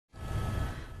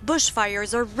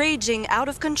Bushfires are raging out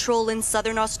of control in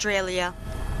southern Australia.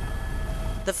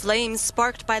 The flames,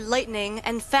 sparked by lightning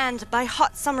and fanned by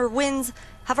hot summer winds,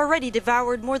 have already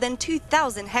devoured more than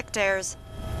 2,000 hectares.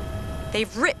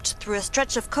 They've ripped through a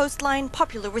stretch of coastline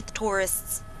popular with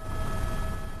tourists.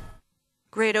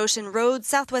 Great Ocean Road,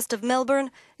 southwest of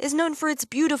Melbourne, is known for its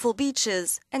beautiful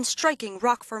beaches and striking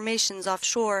rock formations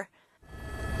offshore.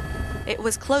 It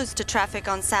was closed to traffic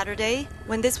on Saturday,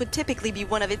 when this would typically be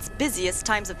one of its busiest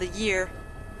times of the year.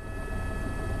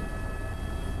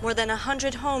 More than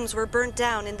 100 homes were burnt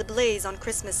down in the blaze on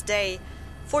Christmas Day.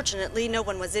 Fortunately, no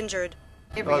one was injured.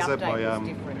 I was at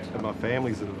my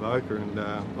family's at Avoca, and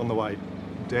on the way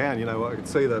down, I could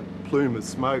see the plume of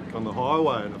smoke on the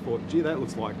highway, and I thought, gee, that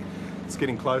looks like it's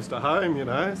getting close to home,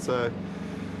 So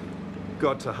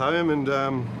got to home,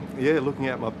 and looking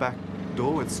out my back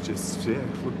door, it's just,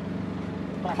 looked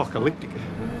apocalyptic.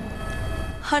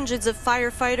 Hundreds of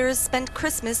firefighters spent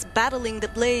Christmas battling the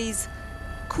blaze.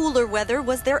 Cooler weather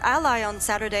was their ally on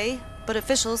Saturday, but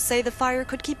officials say the fire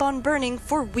could keep on burning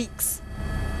for weeks.